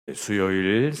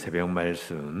수요일 새벽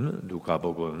말씀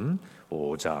누가복음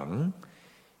 5장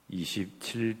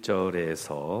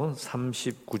 27절에서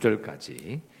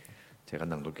 39절까지 제가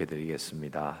낭독해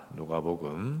드리겠습니다.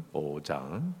 누가복음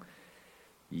 5장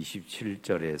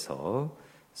 27절에서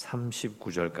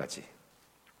 39절까지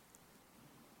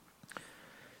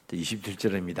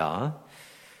 27절입니다.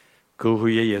 그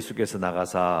후에 예수께서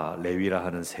나가사 레위라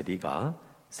하는 세리가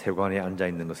세관에 앉아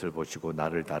있는 것을 보시고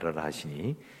나를 따르라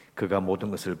하시니 그가 모든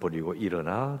것을 버리고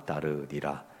일어나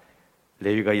따르니라.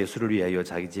 레위가 예수를 위하여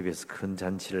자기 집에서 큰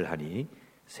잔치를 하니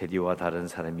세리와 다른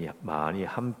사람이 많이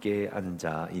함께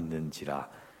앉아 있는지라.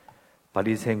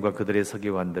 바리새인과 그들의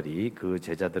서기관들이 그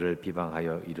제자들을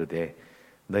비방하여 이르되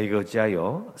너희가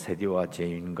어찌하여 세리와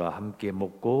죄인과 함께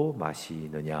먹고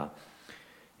마시느냐.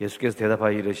 예수께서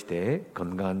대답하여 이르시되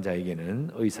건강한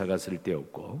자에게는 의사가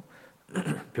쓸데없고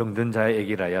병든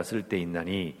자에게라야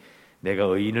쓸데있나니 내가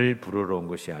의인을 부르러 온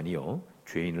것이 아니요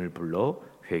죄인을 불러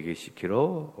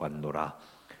회개시키러 왔노라.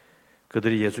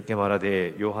 그들이 예수께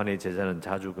말하되 요한의 제자는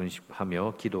자주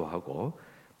근심하며 기도하고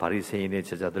바리새인의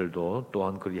제자들도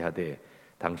또한 그리하되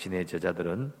당신의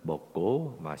제자들은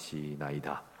먹고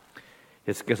마시나이다.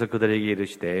 예수께서 그들에게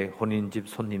이르시되 혼인집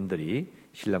손님들이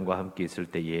신랑과 함께 있을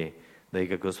때에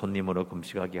너희가 그 손님으로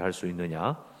금식하게 할 수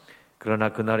있느냐?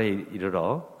 그러나 그날에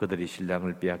이르러 그들이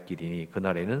신랑을 빼앗기리니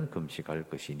그날에는 금식할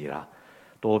것이니라.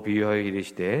 또 비유하여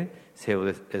이르시되 새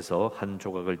옷에서 한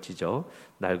조각을 찢어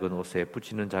낡은 옷에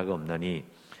붙이는 자가 없나니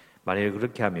만일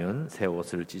그렇게 하면 새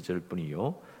옷을 찢을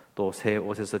뿐이요 또 새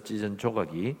옷에서 찢은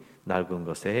조각이 낡은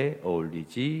것에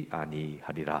어울리지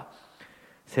아니하리라.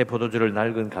 새 포도주를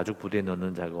낡은 가죽 부대에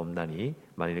넣는 자가 없나니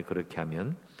만일 그렇게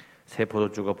하면 새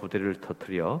포도주가 부대를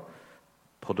터뜨려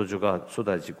포도주가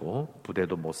쏟아지고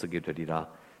부대도 못 쓰게 되리라.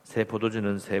 새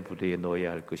포도주는 새 부대에 넣어야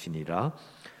할 것이니라.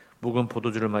 묵은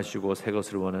포도주를 마시고 새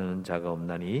것을 원하는 자가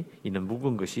없나니 이는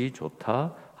묵은 것이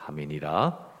좋다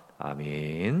하미니라.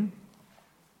 아멘.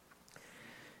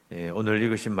 오늘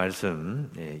읽으신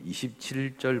말씀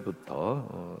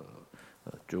 27절부터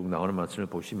쭉 나오는 말씀을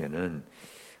보시면은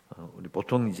우리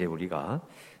보통 이제 우리가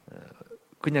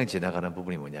그냥 지나가는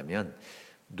부분이 뭐냐면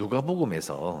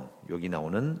누가복음에서 여기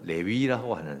나오는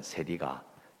레위라고 하는 세리가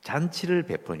잔치를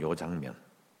베푸는 요 장면,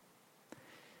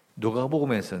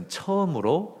 누가복음에서는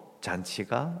처음으로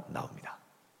잔치가 나옵니다.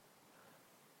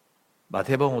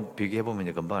 마태복음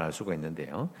비교해보면 금방 알 수가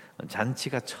있는데요,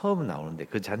 잔치가 처음 나오는데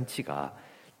그 잔치가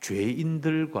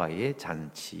죄인들과의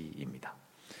잔치입니다.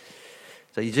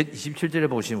 자, 이제 27절에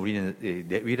보시면 우리는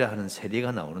레위라 하는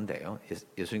세리가 나오는데요,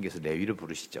 예수님께서 레위를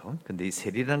부르시죠. 근데 이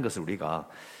세리라는 것을 우리가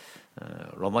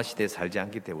로마 시대에 살지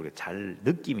않기 때문에 잘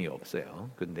느낌이 없어요.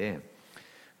 그런데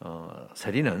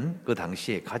세리는 그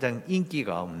당시에 가장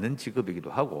인기가 없는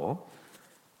직업이기도 하고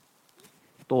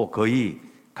또 거의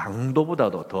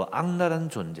강도보다도 더 악랄한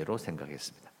존재로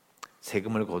생각했습니다.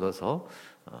 세금을 걷어서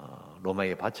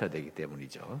로마에 바쳐야 되기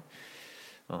때문이죠.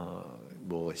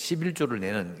 뭐 11조를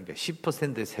내는, 그러니까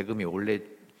 10%의 세금이 원래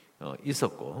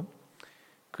있었고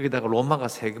거기다가 로마가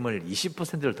세금을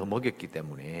 20%를 더 먹였기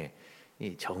때문에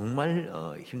정말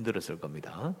힘들었을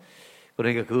겁니다.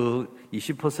 그러니까 그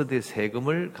 20%의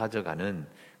세금을 가져가는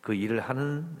그 일을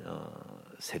하는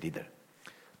세리들,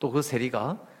 또 그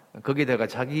세리가 거기다가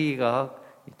자기가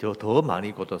더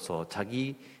많이 걷어서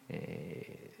자기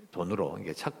돈으로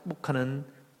착복하는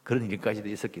그런 일까지도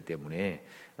있었기 때문에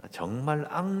정말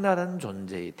악랄한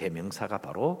존재의 대명사가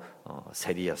바로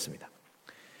세리였습니다.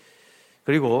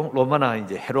 그리고 로마나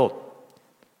이제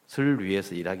헤롯을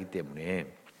위해서 일하기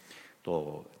때문에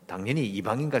또 당연히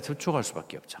이방인과 접촉할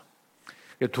수밖에 없죠.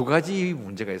 두 가지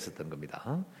문제가 있었던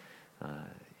겁니다.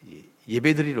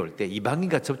 예배드리러 올 때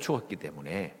이방인과 접촉했기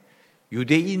때문에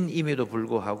유대인임에도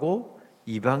불구하고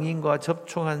이방인과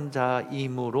접촉한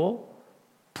자이므로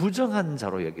부정한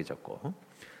자로 여겨졌고,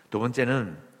 두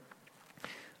번째는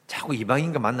자꾸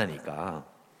이방인과 만나니까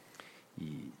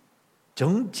이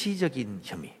정치적인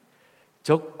혐의,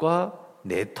 적과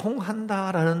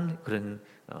내통한다라는 그런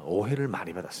오해를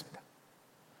많이 받았습니다.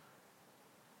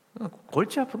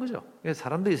 골치 아픈 거죠.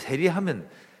 사람들이 세리하면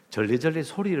절레절레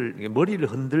머리를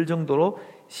흔들 정도로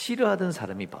싫어하던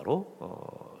사람이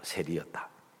바로 세리였다.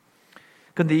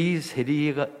 그런데 이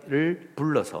세리를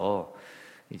불러서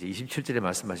이제 27절에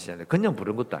말씀하시잖아요. 그냥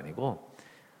부른 것도 아니고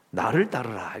나를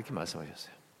따르라 이렇게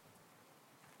말씀하셨어요.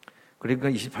 그러니까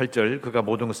 28절 그가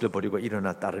모든 것을 버리고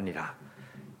일어나 따르니라.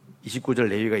 29절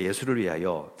레위가 예수를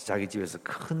위하여 자기 집에서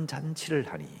큰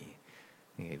잔치를 하니,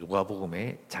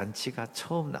 누가복음에 잔치가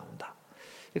처음 나온다.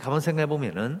 가만 생각해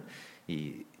보면은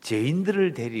이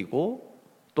죄인들을 데리고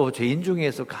또 죄인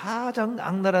중에서 가장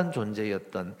악랄한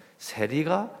존재였던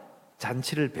세리가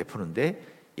잔치를 베푸는데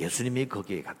예수님이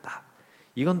거기에 갔다.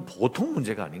 이건 보통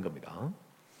문제가 아닌 겁니다.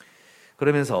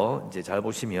 그러면서 이제 잘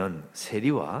보시면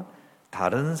세리와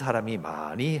다른 사람이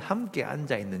많이 함께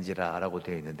앉아 있는지라라고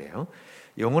되어 있는데요.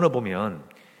 영어로 보면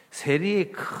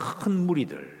세리의 큰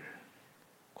무리들과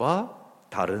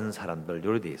다른 사람들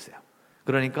이렇게 되어 있어요.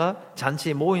 그러니까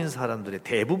잔치에 모인 사람들의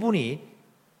대부분이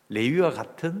레위와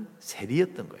같은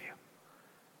세리였던 거예요.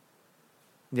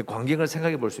 이제 광경을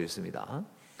생각해 볼 수 있습니다.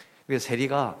 그래서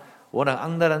세리가 워낙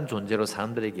악랄한 존재로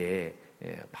사람들에게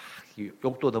막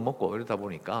욕도 얻어먹고 이러다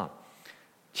보니까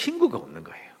친구가 없는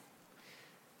거예요.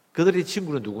 그들의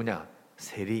친구는 누구냐?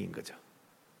 세리인 거죠.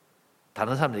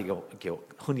 다른 사람들에게 이렇게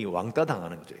흔히 왕따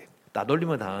당하는 거죠.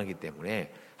 따돌림을 당하기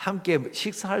때문에 함께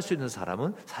식사할 수 있는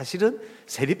사람은 사실은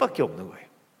세리밖에 없는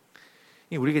거예요.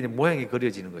 우리가 이제 모양이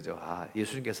그려지는 거죠.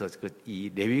 예수님께서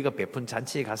이 레위가 베푼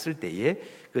잔치에 갔을 때에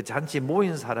그 잔치에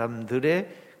모인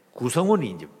사람들의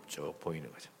구성원이 이제 쭉 보이는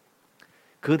거죠.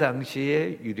 그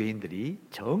당시에 유대인들이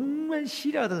정말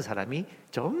싫어하던 사람이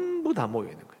전부 다 모여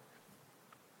있는 거예요.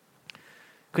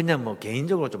 그냥 뭐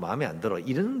개인적으로 좀 마음에 안 들어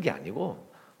이러는 게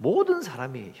아니고 모든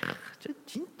사람이 저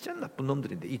진짜 나쁜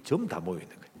놈들인데 이 전부 다 모여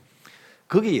있는 거예요.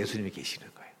 거기에 예수님이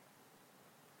계시는 거예요.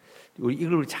 우리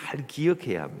이걸 잘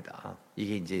기억해야 합니다.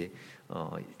 이게 이제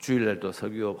주일날 또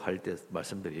설교할 때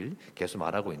말씀드릴 계속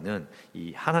말하고 있는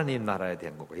이 하나님 나라에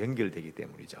대한 것과 연결되기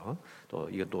때문이죠. 또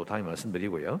이것도 다음에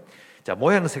말씀드리고요. 자,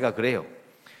 모양새가 그래요.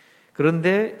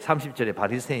 그런데 30절에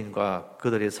바리새인과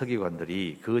그들의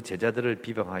서기관들이 그 제자들을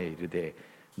비방하여 이르되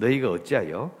너희가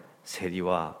어찌하여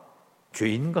세리와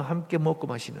죄인과 함께 먹고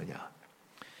마시느냐.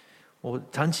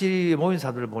 잔치에 모인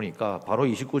사람들을 보니까 바로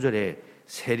 29절에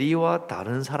세리와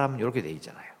다른 사람 이렇게 돼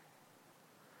있잖아요.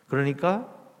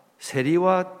 그러니까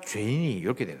세리와 죄인이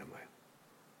이렇게 되는 거예요.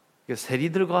 그러니까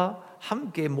세리들과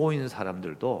함께 모인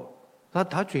사람들도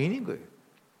다 죄인인 거예요.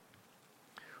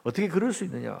 어떻게 그럴 수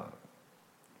있느냐?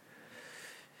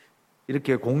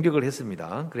 이렇게 공격을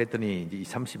했습니다. 그랬더니 이제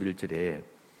 31절에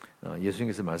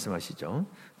예수님께서 말씀하시죠.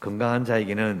 건강한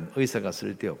자에게는 의사가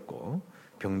쓸데없고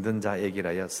병든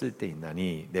자에게라야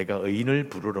쓸데있나니 내가 의인을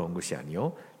부르러 온 것이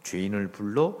아니요 죄인을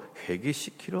불러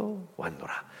회개시키러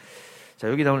왔노라. 자,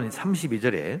 여기 나오는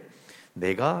 32절에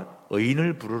내가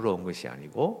의인을 부르러 온 것이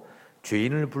아니고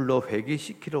죄인을 불러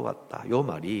회개시키러 왔다. 이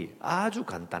말이 아주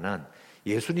간단한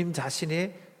예수님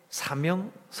자신의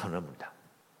사명 선언입니다.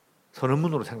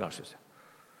 선언문으로 생각할 수 있어요.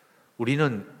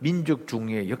 우리는 민족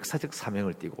중에 역사적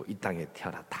사명을 띠고 이 땅에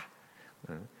태어났다.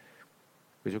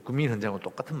 그죠? 국민헌장하고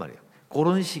똑같은 말이에요.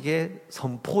 그런 식의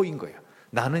선포인 거예요.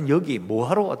 나는 여기 뭐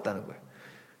하러 왔다는 거예요.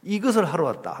 이것을 하러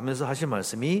왔다 하면서 하신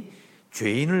말씀이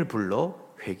죄인을 불러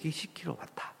회개시키러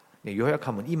왔다.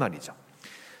 요약하면 이 말이죠.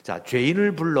 자,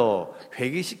 죄인을 불러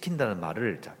회개시킨다는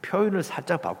말을 표현을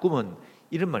살짝 바꾸면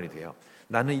이런 말이 돼요.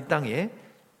 나는 이 땅에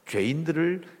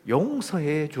죄인들을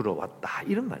용서해 주러 왔다.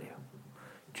 이런 말이에요.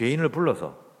 죄인을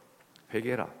불러서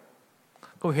회개해라.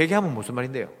 그럼 회개하면 무슨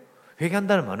말인데요?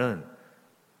 회개한다는 말은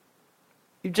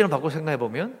입장을 바꿔 생각해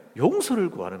보면 용서를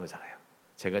구하는 거잖아요.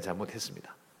 제가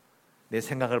잘못했습니다. 내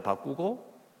생각을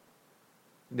바꾸고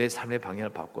내 삶의 방향을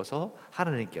바꿔서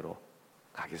하나님께로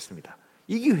가겠습니다.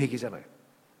 이게 회개잖아요.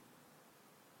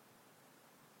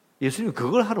 예수님이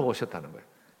그걸 하러 오셨다는 거예요.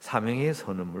 사명의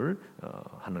선언을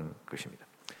하는 것입니다.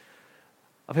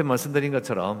 앞에 말씀드린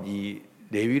것처럼 이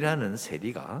레위라는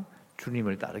세리가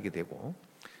주님을 따르게 되고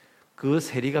그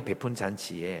세리가 베푼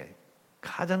잔치에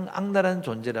가장 악랄한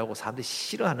존재라고 사람들이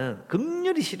싫어하는,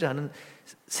 극렬히 싫어하는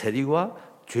세리와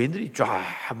죄인들이 쫙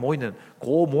모이는 그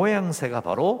모양새가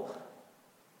바로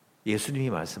예수님이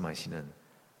말씀하시는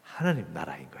하나님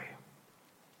나라인 거예요.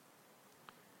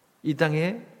 이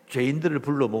땅에 죄인들을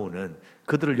불러 모으는,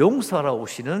 그들을 용서하러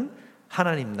오시는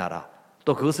하나님 나라,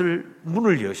 또 그것을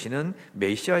문을 여시는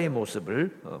메시아의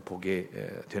모습을 보게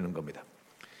되는 겁니다.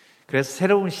 그래서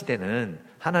새로운 시대는,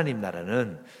 하나님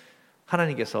나라는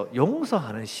하나님께서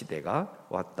용서하는 시대가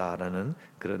왔다라는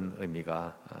그런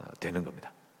의미가 되는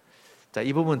겁니다. 자,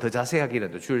 이 부분 더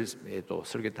자세하게는 주일에 또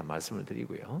설교 때 말씀을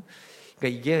드리고요.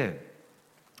 그러니까 이게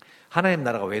하나님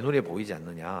나라가 왜 눈에 보이지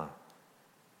않느냐?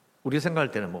 우리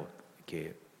생각할 때는 뭐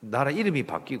이렇게 나라 이름이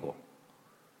바뀌고,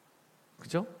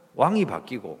 그죠? 왕이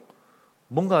바뀌고,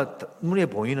 뭔가 눈에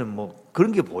보이는 뭐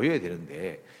그런 게 보여야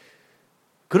되는데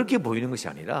그렇게 보이는 것이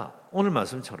아니라 오늘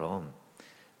말씀처럼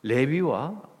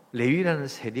레위라는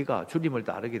세리가 주님을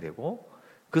따르게 되고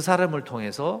그 사람을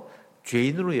통해서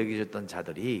죄인으로 여겨졌던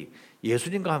자들이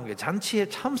예수님과 함께 잔치에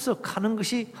참석하는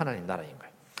것이 하나님 나라인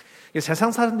거예요.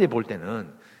 세상 사람들이 볼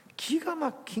때는 기가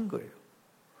막힌 거예요.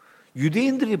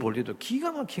 유대인들이 볼 때도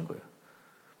기가 막힌 거예요.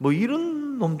 뭐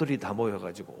이런 놈들이 다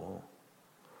모여가지고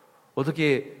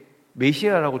어떻게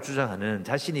메시아라고 주장하는,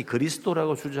 자신이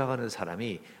그리스도라고 주장하는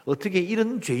사람이 어떻게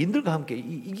이런 죄인들과 함께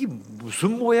이게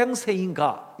무슨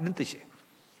모양새인가, 이런 뜻이에요.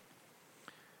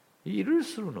 이럴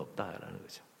수는 없다라는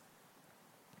거죠.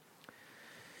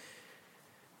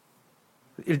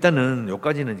 일단은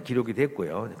여기까지는 기록이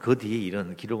됐고요. 그 뒤에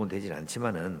이런 기록은 되질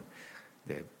않지만은,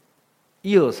 네,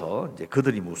 이어서 이제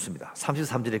그들이 묻습니다.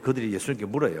 33절에 그들이 예수님께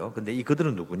물어요. 근데 이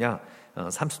그들은 누구냐?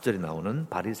 30절에 나오는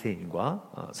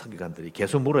바리새인과 서기관들이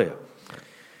계속 물어요.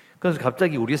 그래서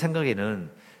갑자기 우리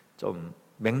생각에는 좀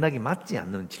맥락이 맞지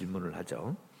않는 질문을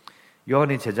하죠.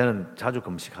 요한의 제자는 자주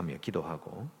금식하며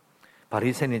기도하고,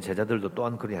 바리새인의 제자들도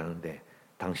또한 그리 하는데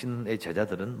당신의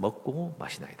제자들은 먹고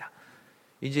마시나이다.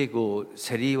 이제 그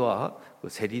세리와 그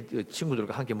세리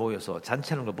친구들과 함께 모여서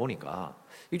잔치하는 걸 보니까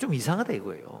이게 좀 이상하다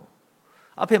이거예요.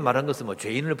 앞에 말한 것은 뭐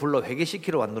죄인을 불러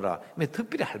회개시키러 왔노라,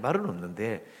 특별히 할 말은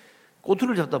없는데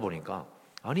꼬투리를 잡다 보니까,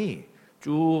 아니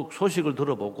쭉 소식을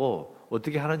들어보고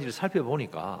어떻게 하는지를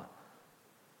살펴보니까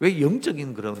왜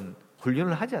영적인 그런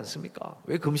훈련을 하지 않습니까?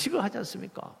 왜 금식을 하지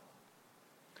않습니까?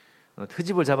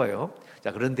 트집을 잡아요.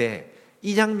 자, 그런데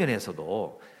이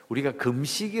장면에서도 우리가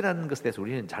금식이라는 것에 대해서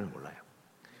우리는 잘 몰라요.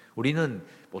 우리는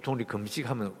보통 우리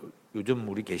금식하면, 요즘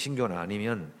우리 개신교나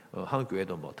아니면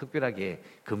한국교회도 뭐 특별하게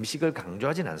금식을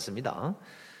강조하진 않습니다.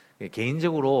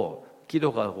 개인적으로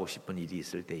기도하고 싶은 일이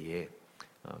있을 때에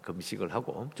금식을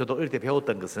하고, 저도 어릴 때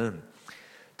배웠던 것은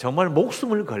정말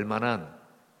목숨을 걸 만한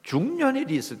중요한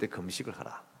일이 있을 때 금식을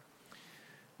하라.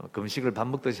 금식을 밥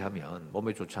먹듯이 하면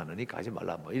몸에 좋지 않으니까 하지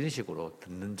말라, 뭐 이런 식으로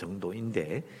듣는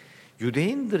정도인데,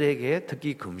 유대인들에게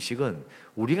특히 금식은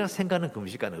우리가 생각하는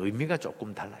금식과는 의미가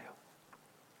조금 달라요.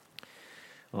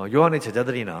 요한의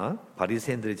제자들이나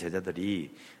바리새인들의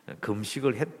제자들이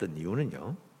금식을 했던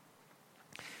이유는요,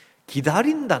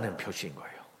 기다린다는 표시인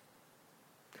거예요.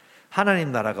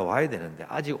 하나님 나라가 와야 되는데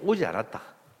아직 오지 않았다.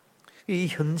 이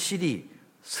현실이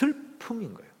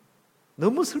슬픔인 거예요.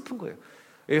 너무 슬픈 거예요.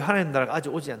 왜 하나님 나라가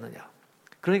아직 오지 않느냐.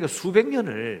 그러니까 수백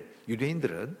년을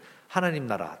유대인들은 하나님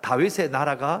나라, 다윗의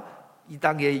나라가 이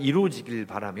땅에 이루어지길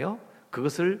바라며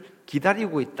그것을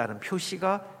기다리고 있다는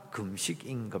표시가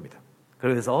금식인 겁니다.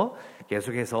 그래서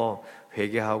계속해서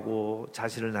회개하고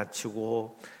자신을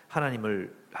낮추고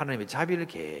하나님의 자비를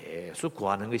계속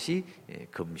구하는 것이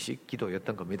금식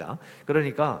기도였던 겁니다.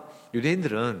 그러니까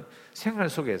유대인들은 생활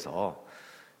속에서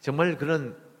정말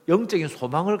그런 영적인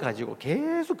소망을 가지고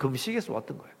계속 금식해서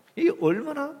왔던 거예요. 이게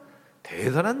얼마나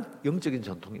대단한 영적인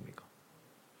전통입니까?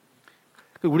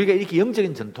 우리가 이렇게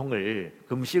영적인 전통을,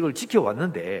 금식을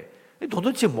지켜왔는데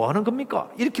도대체 뭐 하는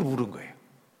겁니까? 이렇게 물은 거예요.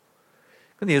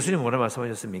 근데 예수님은 뭐라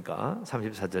말씀하셨습니까?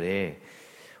 34절에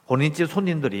혼인집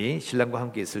손님들이 신랑과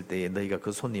함께 있을 때에 너희가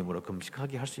그 손님으로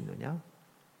금식하게 할 수 있느냐?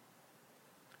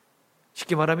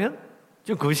 쉽게 말하면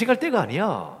지금 금식할 때가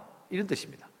아니야, 이런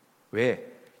뜻입니다.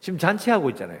 왜? 지금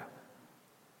잔치하고 있잖아요.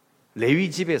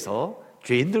 레위 집에서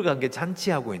죄인들과 함께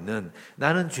잔치하고 있는,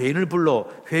 나는 죄인을 불러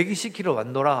회개시키러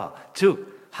왔노라,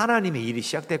 즉 하나님의 일이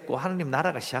시작됐고 하나님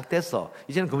나라가 시작됐어.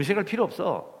 이제는 금식할 필요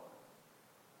없어.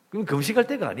 그럼 금식할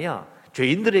때가 아니야.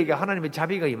 죄인들에게 하나님의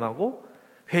자비가 임하고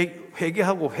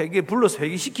회개하고 불러서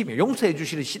회개시키며 용서해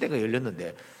주시는 시대가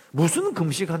열렸는데 무슨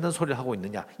금식한다는 소리를 하고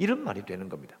있느냐, 이런 말이 되는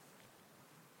겁니다.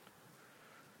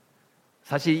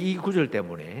 사실 이 구절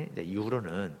때문에 이제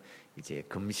이후로는 이제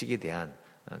금식에 대한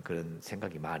그런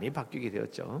생각이 많이 바뀌게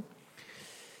되었죠.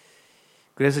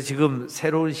 그래서 지금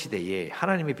새로운 시대에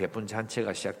하나님이 베푼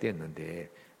잔치가 시작되었는데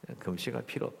금식할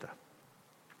필요 없다.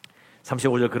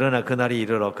 35절, 그러나 그날이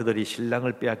이르러 그들이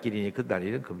신랑을 빼앗기리니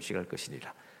그날에는 금식할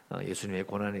것이니라. 예수님의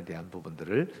고난에 대한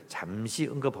부분들을 잠시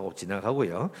언급하고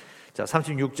지나가고요. 자,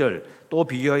 36절, 또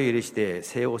비교하여 이르시되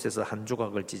새 옷에서 한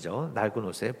조각을 찢어 낡은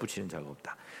옷에 붙이는 자가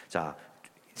없다. 자,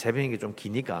 새벽이 좀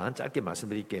기니까 짧게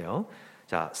말씀드릴게요.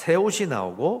 자, 새 옷이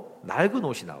나오고 낡은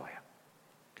옷이 나와요.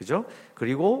 그죠?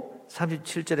 그리고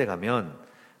 37절에 가면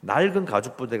낡은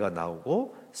가죽 부대가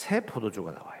나오고 새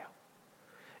포도주가 나와요.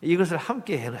 이것을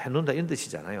함께 해놓는다, 이런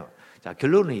뜻이잖아요. 자,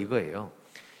 결론은 이거예요.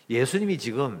 예수님이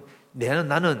지금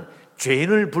나는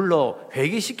죄인을 불러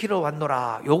회개시키러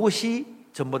왔노라, 이것이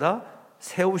전부 다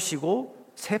새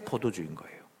옷이고 새 포도주인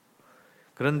거예요.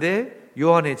 그런데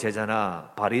요한의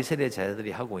제자나 바리새인의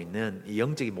제자들이 하고 있는 이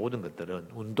영적인 모든 것들은,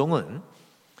 운동은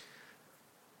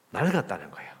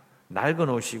낡았다는 거예요. 낡은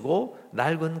옷이고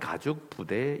낡은 가죽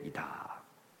부대이다.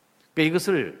 그러니까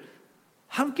이것을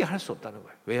함께 할 수 없다는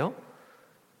거예요. 왜요?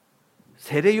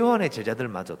 세례 요한의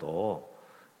제자들마저도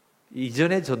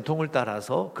이전의 전통을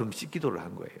따라서 금식 기도를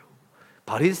한 거예요.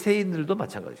 바리새인들도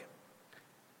마찬가지예요.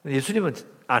 예수님은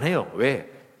안 해요.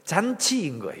 왜?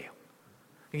 잔치인 거예요.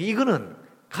 이거는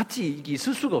같이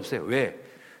있을 수가 없어요. 왜?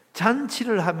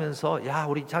 잔치를 하면서 야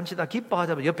우리 잔치다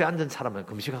기뻐하자면 옆에 앉은 사람은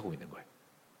금식하고 있는 거예요.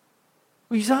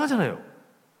 이상하잖아요.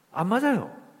 안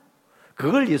맞아요.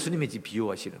 그걸 예수님이 지금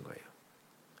비유하시는 거예요.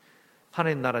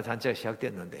 하나님 나라 잔치가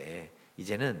시작됐는데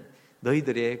이제는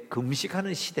너희들의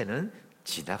금식하는 시대는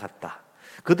지나갔다.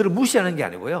 그들을 무시하는 게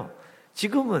아니고요.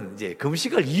 지금은 이제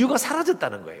금식할 이유가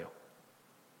사라졌다는 거예요.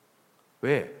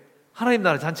 왜? 하나님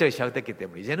나라 잔치가 시작됐기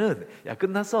때문에 이제는 야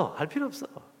끝났어 할 필요 없어.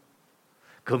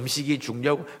 금식이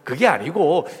중요하고 그게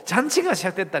아니고 잔치가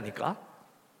시작됐다니까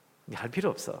할 필요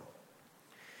없어.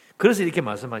 그래서 이렇게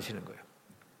말씀하시는 거예요.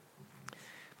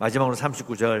 마지막으로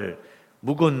 39절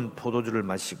묵은 포도주를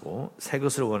마시고 새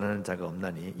것을 원하는 자가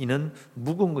없나니 이는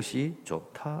묵은 것이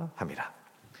좋다 함이라.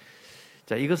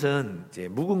 자, 이것은 이제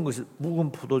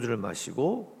묵은 포도주를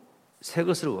마시고 새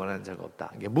것을 원하는 자가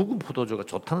없다. 이게 묵은 포도주가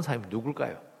좋다는 사람이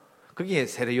누굴까요? 그게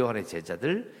세례 요한의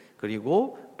제자들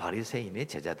그리고 바리새인의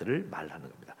제자들을 말하는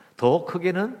겁니다. 더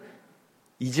크게는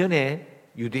이전에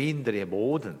유대인들의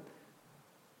모든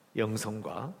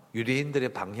영성과 유대인들의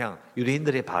방향,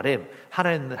 유대인들의 바램,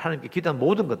 하나님께 기도한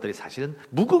모든 것들이 사실은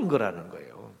묵은 거라는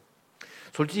거예요.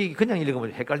 솔직히 그냥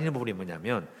읽으면 헷갈리는 부분이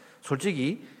뭐냐면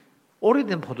솔직히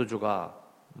오래된 포도주가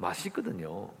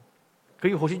맛있거든요.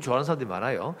 그게 훨씬 좋아하는 사람들이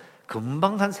많아요.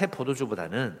 금방 한 새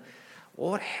포도주보다는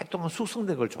오랫동안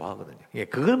숙성된 걸 좋아하거든요.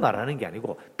 그걸 말하는 게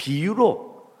아니고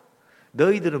비유로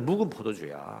너희들은 묵은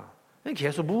포도주야.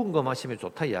 계속 묵은 거 마시면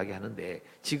좋다 이야기하는데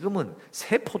지금은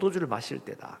새 포도주를 마실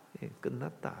때다.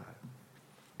 끝났다.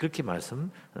 그렇게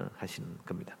말씀하시는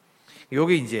겁니다.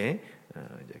 요게 이제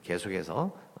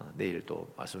계속해서 내일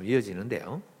또 말씀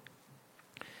이어지는데요.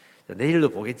 내일도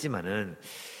보겠지만은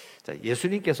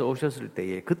예수님께서 오셨을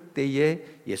때에 그때에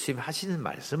예수님 하시는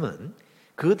말씀은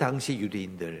그 당시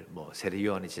유대인들 세례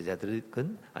요한의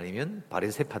제자들은 아니면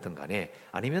바리새파든 간에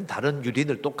아니면 다른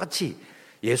유대인들 똑같이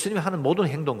예수님이 하는 모든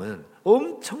행동은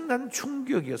엄청난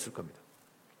충격이었을 겁니다.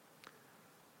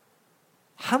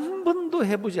 한 번도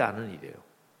해보지 않은 일이에요.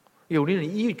 우리는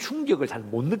이 충격을 잘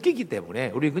못 느끼기 때문에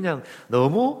우리 그냥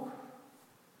너무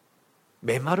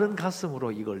메마른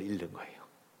가슴으로 이걸 읽는 거예요.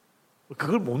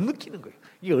 그걸 못 느끼는 거예요.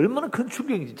 이게 얼마나 큰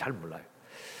충격인지 잘 몰라요.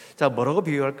 자, 뭐라고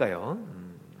비유할까요?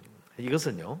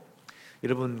 이것은요,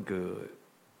 여러분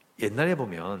옛날에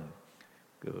보면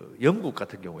영국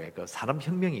같은 경우에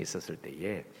산업혁명이 있었을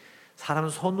때에 사람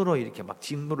손으로 이렇게 막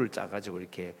직물을 짜가지고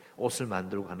이렇게 옷을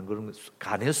만들고 하는 그런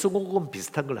가내수공업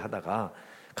비슷한 걸 하다가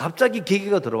갑자기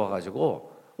기계가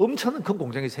들어와가지고 엄청난 큰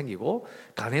공장이 생기고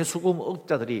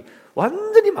가내수공업자들이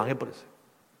완전히 망해버렸어요.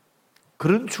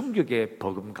 그런 충격에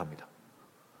버금갑니다.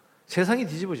 세상이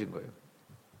뒤집어진 거예요.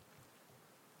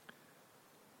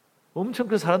 엄청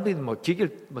그 사람들이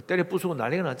기계를 때려 부수고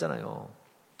난리가 났잖아요.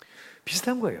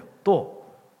 비슷한 거예요.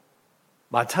 또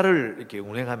마차를 이렇게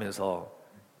운행하면서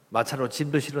마차로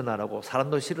짐도 실어 나르고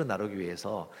사람도 실어 나르기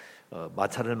위해서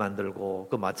마차를 만들고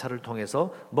그 마차를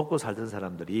통해서 먹고 살던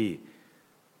사람들이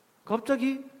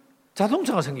갑자기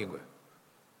자동차가 생긴 거예요.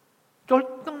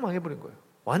 쫄딱 망해버린 거예요.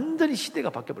 완전히 시대가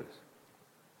바뀌어버렸어요.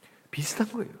 비슷한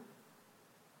거예요.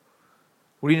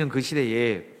 우리는 그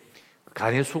시대에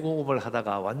가내수공업을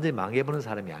하다가 완전히 망해버린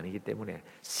사람이 아니기 때문에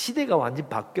시대가 완전히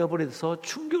바뀌어버려서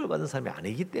충격을 받은 사람이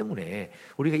아니기 때문에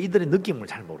우리가 이들의 느낌을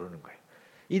잘 모르는 거예요.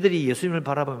 이들이 예수님을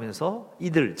바라보면서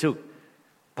이들 즉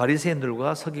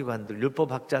바리새인들과 서기관들,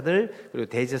 율법학자들 그리고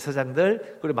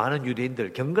대제사장들 그리고 많은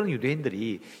유대인들, 경건한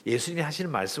유대인들이 예수님이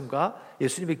하시는 말씀과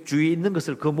예수님의 주위에 있는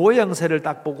것을 그 모양새를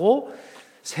딱 보고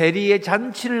세리의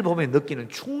잔치를 보며 느끼는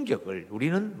충격을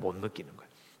우리는 못 느끼는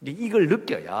거예요. 이걸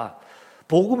느껴야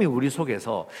복음이 우리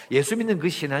속에서 예수 믿는 그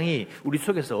신앙이 우리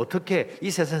속에서 어떻게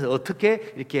이 세상에서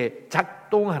어떻게 이렇게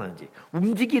작동하는지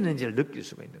움직이는지를 느낄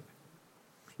수가 있는 거예요.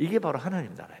 이게 바로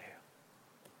하나님 나라예요.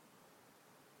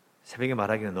 새벽에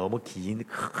말하기는 너무 긴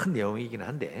큰 내용이긴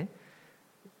한데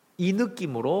이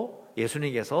느낌으로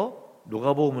예수님께서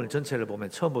누가복음을 전체를 보면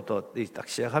처음부터 딱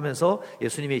시작하면서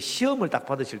예수님의 시험을 딱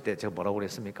받으실 때 제가 뭐라고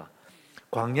그랬습니까?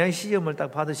 광야의 시험을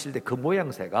딱 받으실 때 그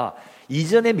모양새가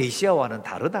이전의 메시아와는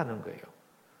다르다는 거예요.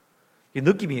 이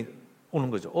느낌이 오는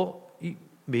거죠. 이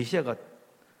메시아가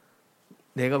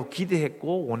내가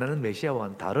기대했고 원하는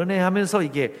메시아와는 다르네 하면서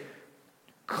이게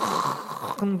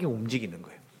큰 게 움직이는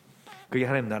거예요. 그게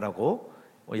하나님 나라고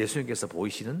예수님께서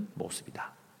보이시는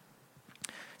모습이다.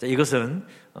 자, 이것은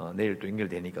내일 또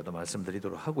연결되니까 또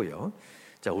말씀드리도록 하고요.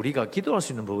 자, 우리가 기도할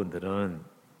수 있는 부분들은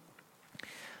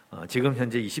지금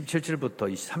현재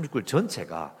 27절부터 30절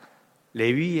전체가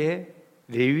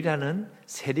레위라는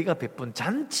세리가 베푼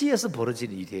잔치에서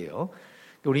벌어진 일이에요.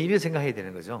 우리 이렇게 생각해야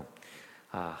되는 거죠.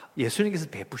 예수님께서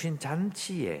베푸신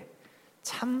잔치에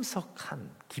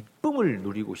참석한 기쁨을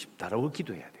누리고 싶다라고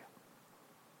기도해야 돼요.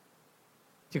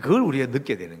 그걸 우리가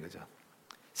느껴야 되는 거죠.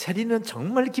 세리는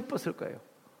정말 기뻤을 거예요.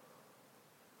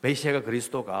 메시아가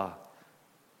그리스도가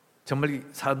정말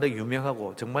사람들이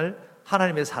유명하고 정말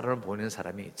하나님의 사랑을 보이는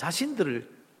사람이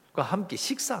자신들과 함께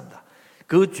식사한다.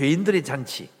 그 죄인들의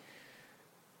잔치,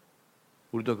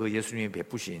 우리도 그 예수님이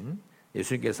베푸신,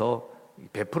 예수님께서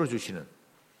베풀어 주시는,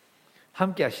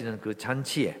 함께 하시는 그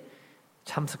잔치에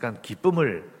참석한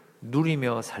기쁨을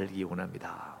누리며 살기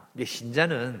원합니다. 이게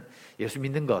신자는 예수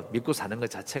믿는 것, 믿고 사는 것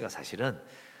자체가 사실은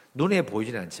눈에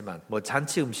보이지는 않지만,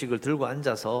 잔치 음식을 들고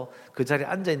앉아서 그 자리에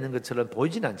앉아 있는 것처럼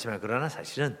보이지는 않지만, 그러나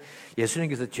사실은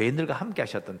예수님께서 죄인들과 함께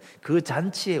하셨던 그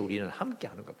잔치에 우리는 함께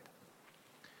하는 겁니다.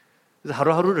 그래서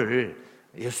하루하루를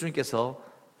예수님께서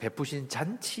베푸신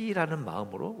잔치라는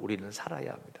마음으로 우리는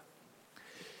살아야 합니다.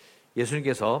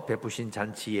 예수님께서 베푸신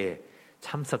잔치에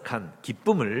참석한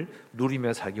기쁨을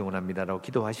누리며 살기 원합니다라고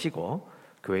기도하시고,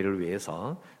 교회를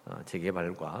위해서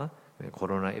재개발과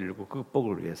코로나19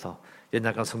 극복을 위해서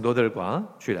연약한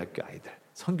성도들과 주일학교 아이들,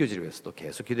 선교지를 위해서도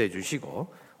계속 기도해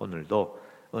주시고, 오늘도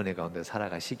은혜 가운데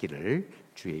살아가시기를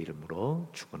주의 이름으로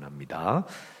축원합니다.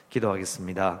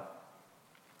 기도하겠습니다.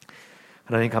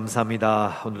 하나님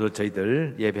감사합니다. 오늘도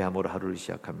저희들 예배함으로 하루를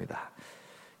시작합니다.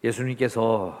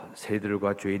 예수님께서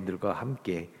세리들과 죄인들과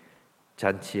함께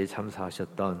잔치에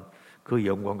참석하셨던 그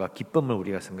영광과 기쁨을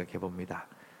우리가 생각해 봅니다.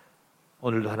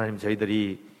 오늘도 하나님,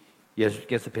 저희들이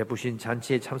예수께서 베푸신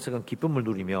잔치에 참석한 기쁨을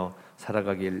누리며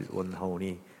살아가길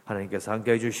원하오니 하나님께서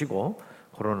함께해 주시고,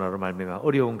 코로나로 말미암아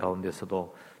어려운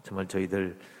가운데서도 정말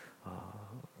저희들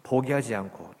포기하지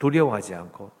않고 두려워하지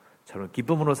않고 저는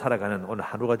기쁨으로 살아가는 오늘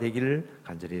하루가 되기를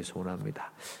간절히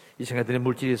소원합니다. 이 시간에 드린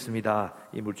물질이 있습니다.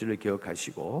 이 물질을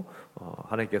기억하시고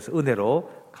하나님께서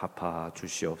은혜로 갚아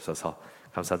주시옵소서.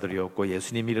 감사드리옵고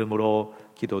예수님 이름으로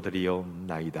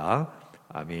기도드리옵나이다.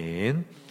 아멘.